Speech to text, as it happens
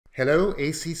Hello,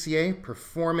 ACCA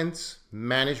Performance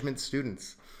Management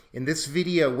students. In this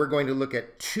video, we're going to look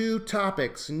at two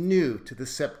topics new to the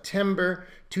September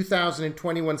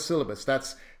 2021 syllabus.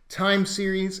 That's time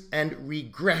series and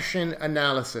regression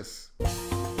analysis.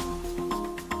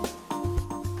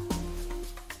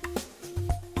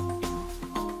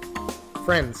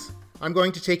 Friends, I'm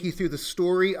going to take you through the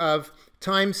story of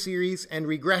time series and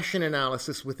regression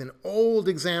analysis with an old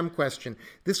exam question.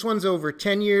 This one's over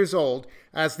 10 years old,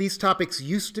 as these topics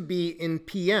used to be in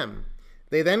PM.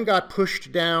 They then got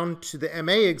pushed down to the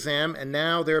MA exam, and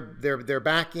now they're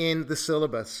back in the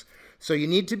syllabus. So you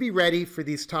need to be ready for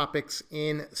these topics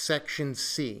in Section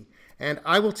C. And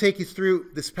I will take you through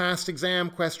this past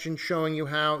exam question showing you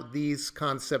how these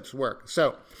concepts work.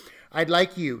 So I'd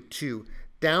like you to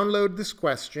download this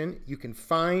question. You can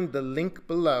find the link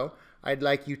below. I'd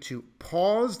like you to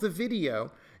pause the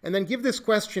video and then give this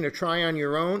question a try on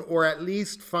your own, or at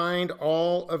least find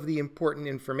all of the important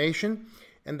information.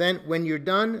 And then when you're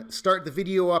done, start the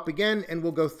video up again and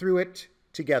we'll go through it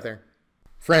together.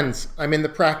 Friends, I'm in the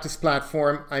practice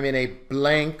platform. I'm in a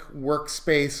blank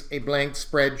workspace, a blank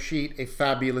spreadsheet, a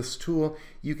fabulous tool.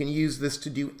 You can use this to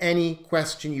do any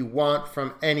question you want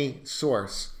from any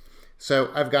source.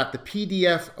 So I've got the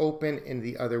PDF open in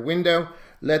the other window.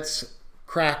 Let's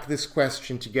crack this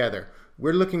question together.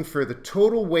 We're looking for the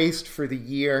total waste for the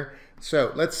year.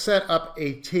 So let's set up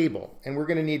a table, and we're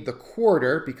going to need the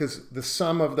quarter because the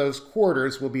sum of those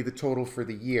quarters will be the total for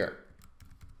the year.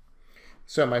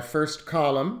 So my first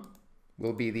column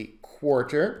will be the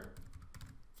quarter,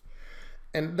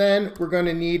 and then we're going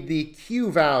to need the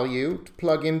Q value to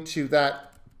plug into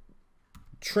that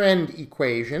trend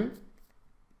equation.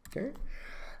 Okay.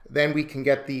 Then we can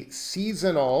get the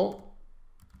seasonal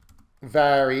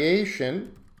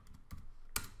variation,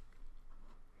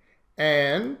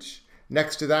 and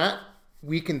next to that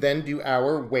we can then do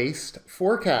our waste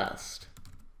forecast.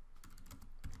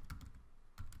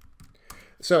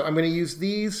 So I'm going to use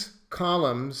these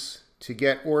columns to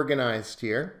get organized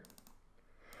here.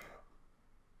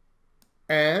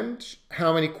 And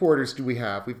how many quarters do we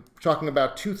have? We're talking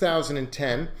about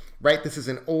 2010, right? This is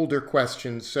an older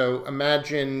question, so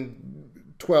imagine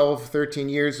 12, 13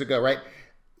 years ago, right?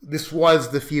 This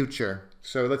was the future,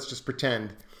 so let's just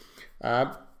pretend.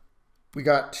 We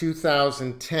got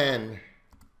 2010,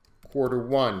 quarter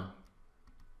one,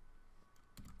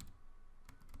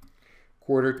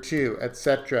 quarter two,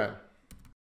 etc.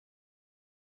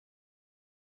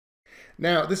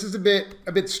 Now, this is a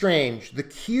bit strange. The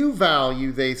Q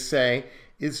value, they say,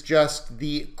 is just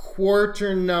the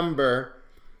quarter number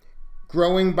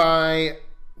growing by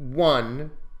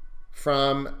 1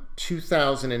 from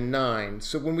 2009.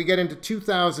 So when we get into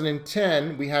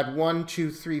 2010, we had 1, 2,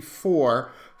 3,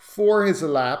 4. 4 has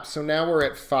elapsed, so now we're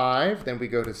at 5, then we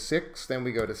go to 6, then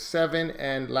we go to 7,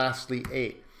 and lastly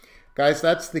 8. Guys,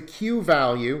 that's the Q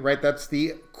value, right? That's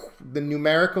the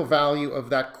numerical value of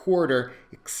that quarter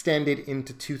extended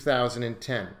into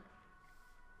 2010.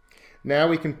 Now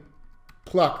we can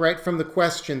pluck right from the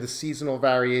question the seasonal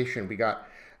variation. We got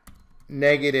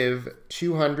negative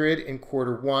 200 in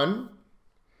quarter 1,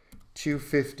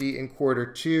 250 in quarter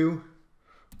 2,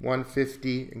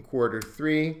 150 in quarter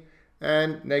 3,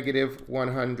 and negative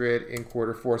 100 in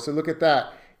quarter 4. So look at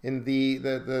that. In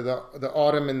the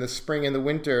autumn and the spring and the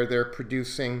winter, they're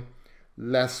producing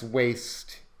less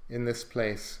waste in this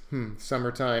place.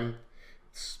 Summertime,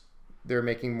 they're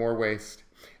making more waste.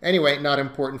 Anyway, not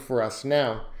important for us.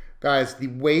 Now, guys, the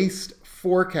waste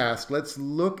forecast. Let's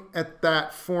look at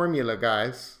that formula,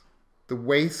 guys. The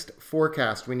waste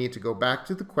forecast. We need to go back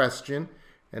to the question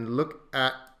and look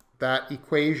at that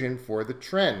equation for the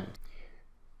trend.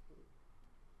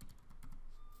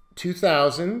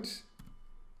 2000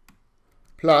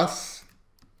 plus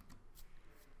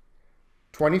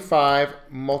 25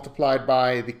 multiplied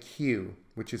by the Q,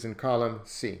 which is in column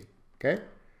C. Okay?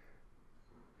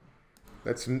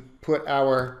 Let's put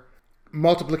our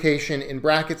multiplication in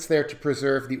brackets there to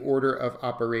preserve the order of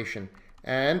operation.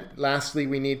 And lastly,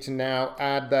 we need to now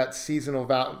add that seasonal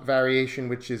variation,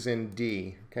 which is in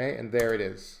D. Okay? And there it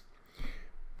is.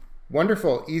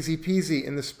 Wonderful. Easy peasy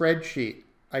in the spreadsheet.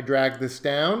 I drag this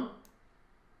down,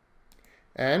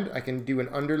 and I can do an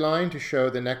underline to show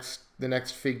the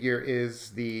next figure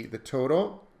is the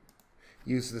total.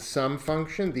 Use the sum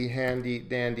function, the handy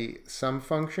dandy sum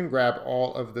function. Grab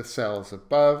all of the cells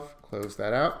above, close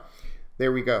that out.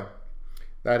 There we go.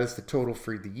 That is the total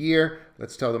for the year.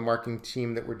 Let's tell the marking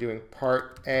team that we're doing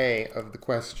part A of the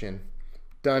question.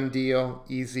 Done deal,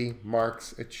 easy,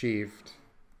 marks achieved.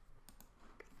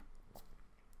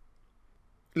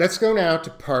 Let's go now to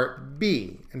part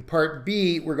B. In part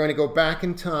B, we're going to go back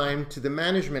in time to the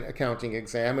management accounting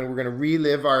exam, and we're going to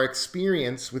relive our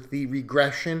experience with the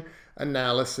regression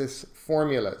analysis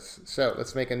formulas. So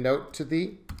let's make a note to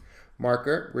the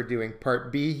marker. We're doing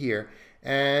part B here.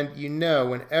 And you know,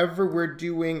 whenever we're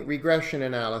doing regression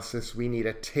analysis, we need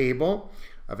a table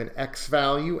of an X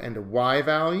value and a Y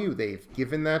value. They've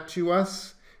given that to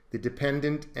us, the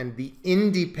dependent and the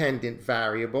independent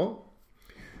variable.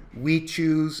 We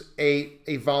choose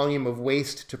a volume of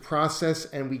waste to process,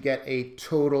 and we get a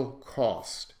total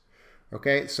cost.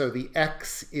 Okay, so the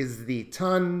X is the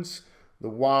tons, the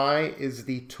Y is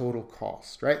the total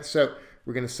cost, right? So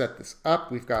we're going to set this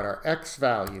up. We've got our X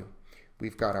value,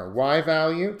 we've got our Y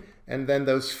value, and then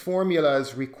those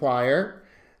formulas require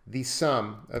the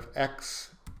sum of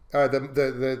X,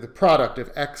 the product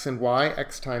of X and Y,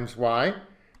 X times Y.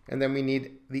 And then we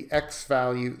need the X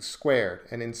value squared.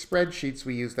 And in spreadsheets,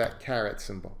 we use that caret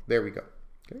symbol. There we go.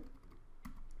 Okay.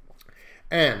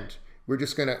 And we're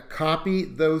just going to copy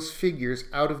those figures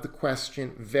out of the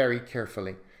question very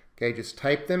carefully. Okay, just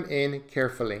type them in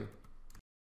carefully.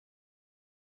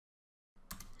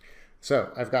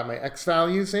 So I've got my X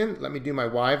values in. Let me do my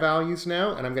Y values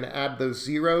now. And I'm going to add those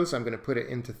zeros. I'm going to put it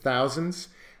into thousands.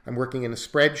 I'm working in a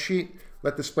spreadsheet.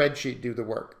 Let the spreadsheet do the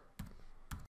work.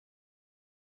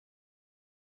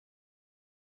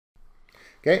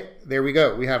 Okay, there we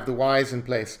go. We have the Y's in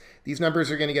place. These numbers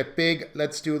are going to get big.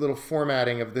 Let's do a little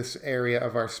formatting of this area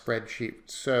of our spreadsheet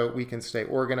so we can stay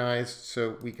organized,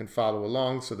 so we can follow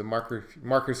along, so the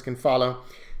markers can follow,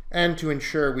 and to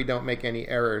ensure we don't make any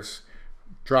errors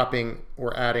dropping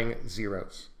or adding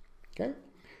zeros. Okay,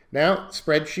 now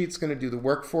spreadsheet's going to do the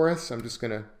work for us. I'm just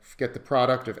going to get the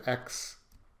product of X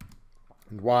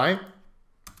and Y.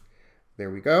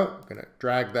 There we go. I'm going to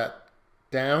drag that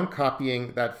down,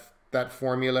 copying that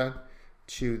formula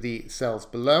to the cells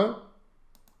below.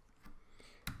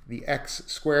 The X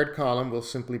squared column will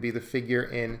simply be the figure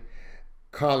in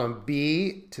column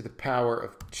B to the power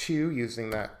of 2,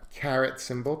 using that caret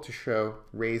symbol to show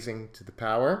raising to the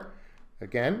power.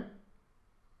 Again,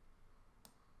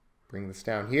 bring this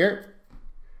down here.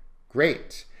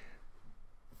 Great.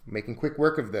 Making quick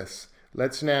work of this.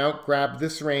 Let's now grab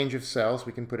this range of cells.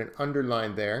 We can put an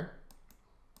underline there.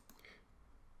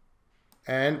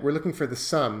 And we're looking for the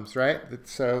sums, right?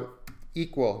 So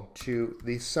equal to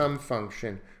the sum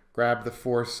function. Grab the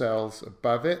 4 cells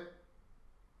above it.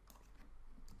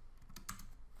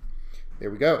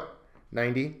 There we go.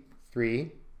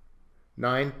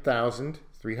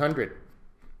 9,300.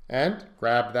 And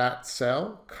grab that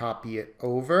cell, copy it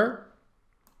over.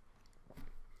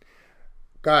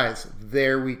 Guys,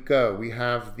 there we go. We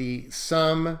have the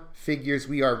sum figures.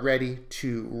 We are ready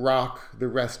to rock the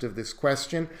rest of this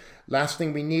question. Last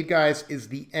thing we need, guys, is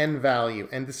the n value.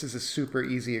 And this is a super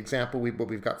easy example.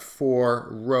 We've got 4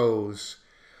 rows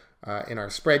in our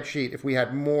spreadsheet. If we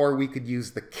had more, we could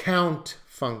use the count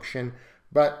function,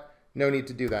 but no need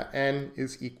to do that. N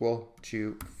is equal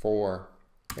to 4.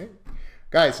 Okay.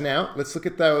 Guys, now let's look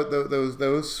at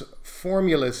those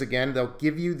formulas again. They'll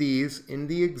give you these in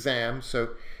the exam. So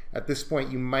at this point,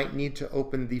 you might need to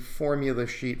open the formula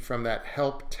sheet from that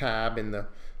help tab in the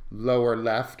lower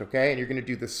left, okay? And you're going to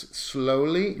do this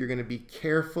slowly. You're going to be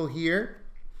careful here.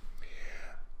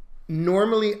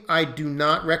 Normally, I do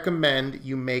not recommend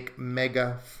you make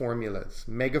mega formulas.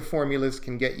 Mega formulas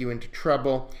can get you into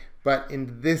trouble, but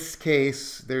in this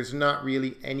case, there's not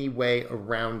really any way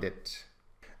around it.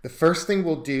 The first thing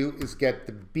we'll do is get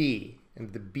the B,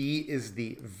 and the B is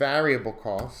the variable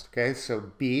cost, okay?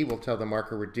 So B, we'll tell the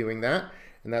marker we're doing that,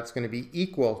 and that's going to be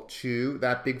equal to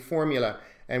that big formula.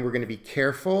 And we're going to be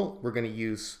careful. We're going to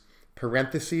use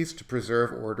parentheses to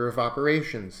preserve order of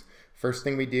operations. First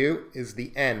thing we do is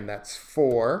the n, that's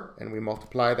 4, and we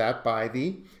multiply that by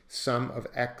the sum of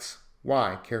X,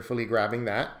 Y, carefully grabbing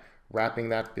that, wrapping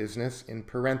that business in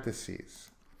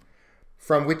parentheses,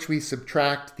 from which we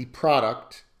subtract the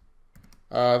product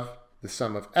of the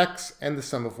sum of X and the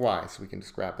sum of Y. So we can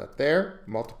just grab that there,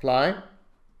 multiply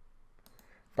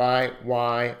by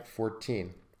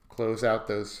Y14. Close out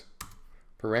those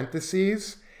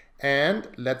parentheses, and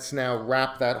let's now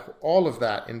wrap all of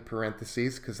that in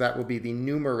parentheses, because that will be the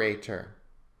numerator.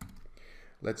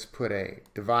 Let's put a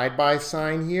divide by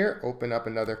sign here, open up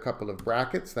another couple of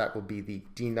brackets. That will be the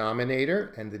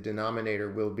denominator, and the denominator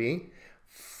will be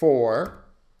 4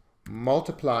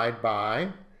 multiplied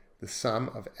by the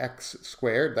sum of X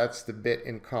squared. That's the bit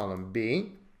in column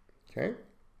B, okay?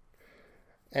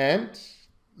 And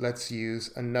let's use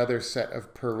another set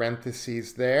of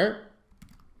parentheses there.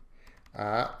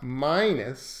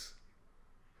 Minus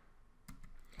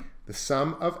the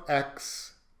sum of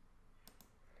X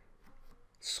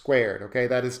squared. Okay,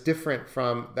 that is different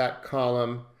from that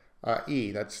column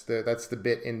E. That's the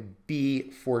bit in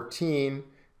B14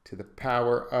 to the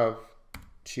power of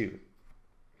 2.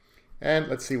 And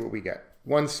let's see what we get.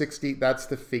 160, that's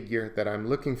the figure that I'm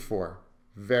looking for.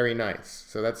 Very nice.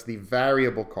 So that's the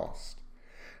variable cost.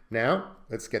 Now,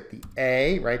 let's get the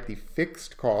A, right, the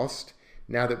fixed cost.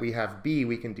 Now that we have B,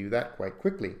 we can do that quite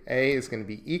quickly. A is going to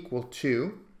be equal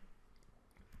to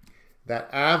that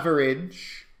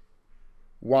average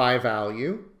Y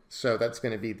value. So that's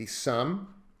going to be the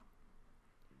sum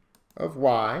of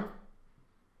Y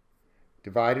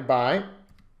divided by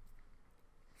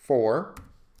 4.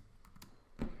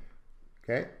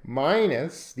 Okay,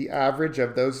 minus the average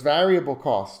of those variable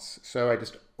costs. So I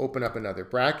just open up another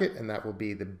bracket, and that will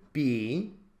be the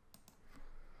B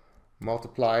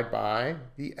multiplied by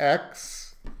the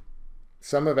X,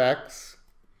 sum of X,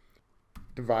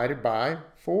 divided by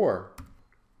 4.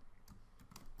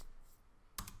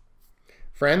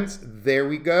 Friends, there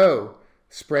we go.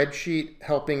 Spreadsheet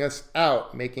helping us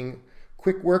out, making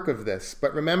quick work of this.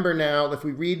 But remember now, if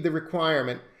we read the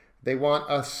requirement, they want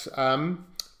us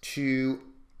to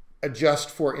adjust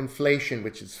for inflation,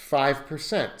 which is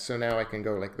 5%. So now I can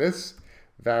go like this.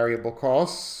 Variable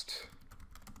cost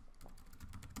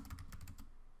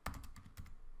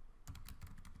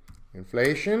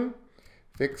inflation,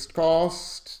 fixed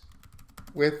cost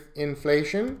with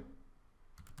inflation.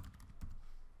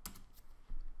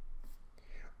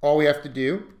 All we have to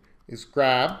do is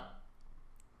grab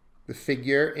the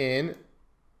figure in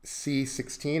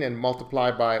C16 and multiply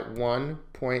by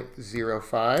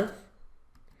 1.05.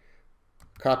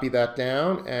 Copy that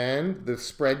down, and the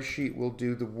spreadsheet will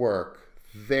do the work.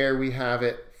 There we have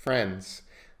it, friends.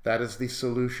 That is the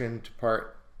solution to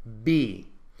part B.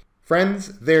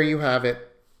 Friends, there you have it.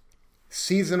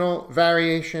 Seasonal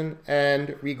variation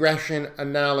and regression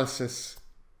analysis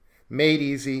made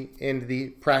easy in the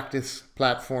practice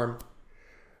platform.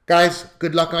 Guys,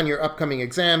 good luck on your upcoming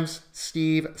exams.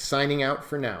 Steve signing out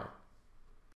for now.